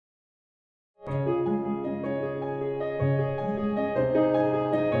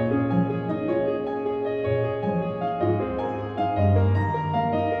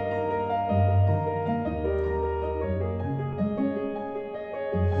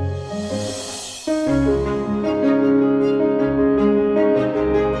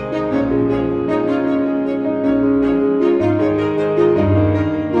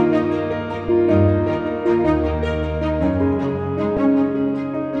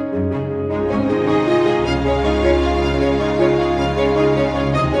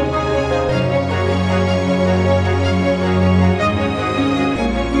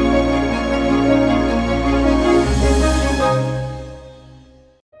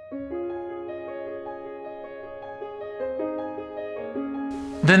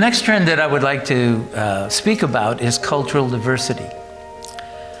the next trend that I would like to speak about is cultural diversity.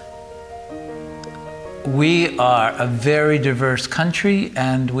 We are a very diverse country,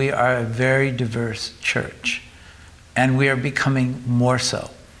 and we are a very diverse church, and we are becoming more so.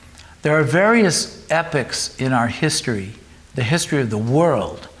 There are various epochs in our history, the history of the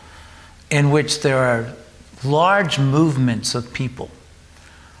world, in which there are large movements of people.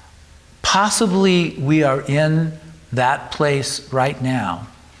 Possibly we are in that place right now,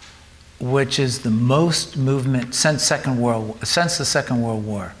 which is the most movement since the Second World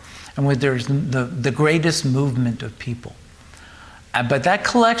War, and where there's the greatest movement of people. But that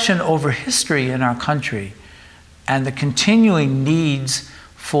collection over history in our country and the continuing needs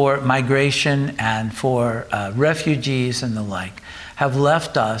for migration and for refugees and the like have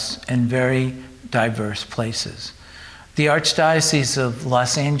left us in very diverse places. The Archdiocese of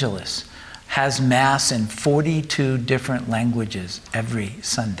Los Angeles has Mass in 42 different languages every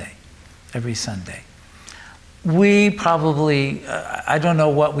Sunday. Every Sunday. We probably, I don't know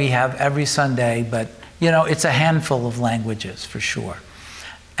what we have every Sunday, but you know, it's a handful of languages for sure.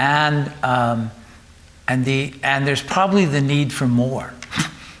 And there's probably the need for more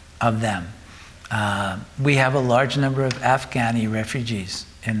of them. We have a large number of Afghani refugees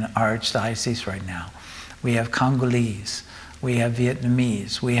in our Archdiocese right now. We have Congolese, we have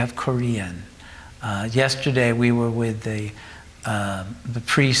Vietnamese, we have Korean. Yesterday we were with the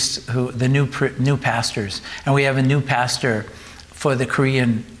priests, the new pastors, and we have a new pastor for the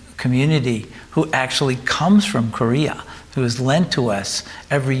Korean community who actually comes from Korea, who is lent to us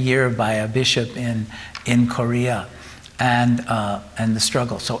every year by a bishop in Korea, and the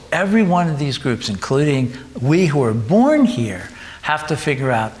struggle. So every one of these groups, including we who are born here, have to figure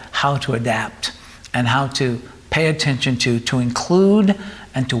out how to adapt and how to pay attention to include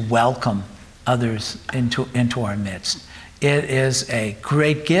and to welcome others into our midst. It is a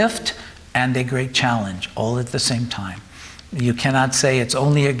great gift and a great challenge all at the same time. You cannot say it's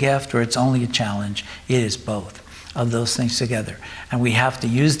only a gift or it's only a challenge. It is both of those things together. And we have to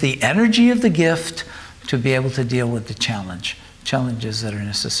use the energy of the gift to be able to deal with the challenges that are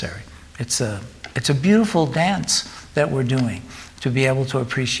necessary. It's a beautiful dance that we're doing to be able to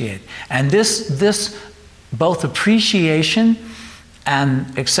appreciate. And this both appreciation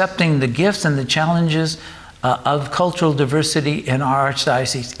and accepting the gifts and the challenges of cultural diversity in our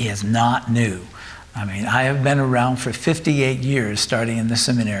Archdiocese is not new. I mean, I have been around for 58 years, starting in the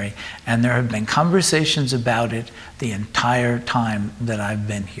seminary, and there have been conversations about it the entire time that I've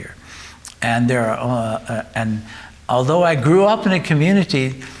been here. And and although I grew up in a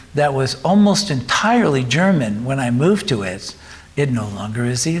community that was almost entirely German when I moved to it, it no longer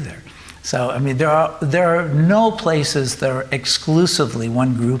is either. So, I mean, there are no places that are exclusively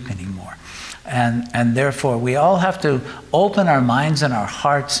one group anymore. And therefore, we all have to open our minds and our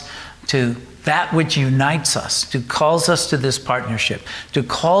hearts to that which unites us, to calls us to this partnership, to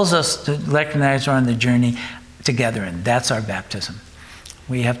calls us to recognize we're on the journey together, and that's our baptism.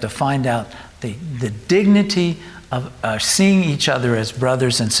 We have to find out the dignity of seeing each other as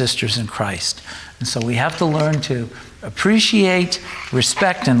brothers and sisters in Christ. And so we have to learn to appreciate,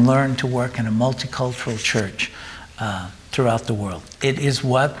 respect, and learn to work in a multicultural church throughout the world. It is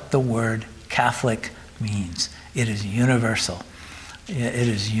what the word Catholic means. It is universal. It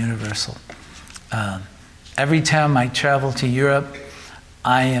is universal. Every time I travel to Europe,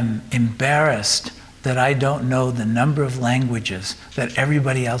 I am embarrassed that I don't know the number of languages that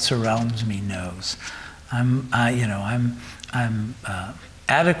everybody else around me knows. I'm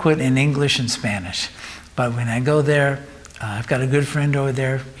adequate in English and Spanish, but when I go there, I've got a good friend over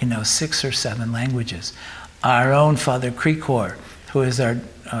there. He knows 6 or 7 languages. Our own Father Krikor, who is our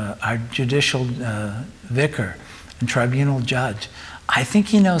judicial vicar and tribunal judge, I think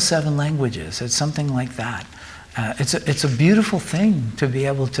he knows 7 languages. It's something like that. It's a beautiful thing to be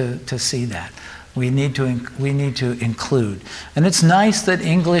able to see that. We need to include. And it's nice that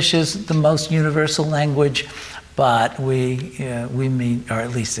English is the most universal language, but we mean, or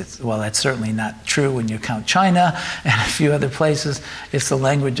at least that's certainly not true when you count China and a few other places. It's the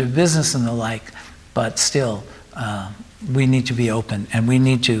language of business and the like, but still, we need to be open, and we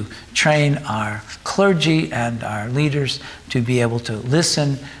need to train our clergy and our leaders to be able to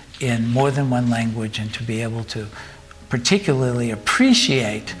listen in more than one language and to be able to particularly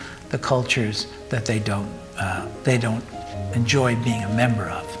appreciate the cultures that they don't enjoy being a member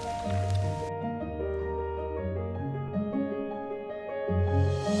of.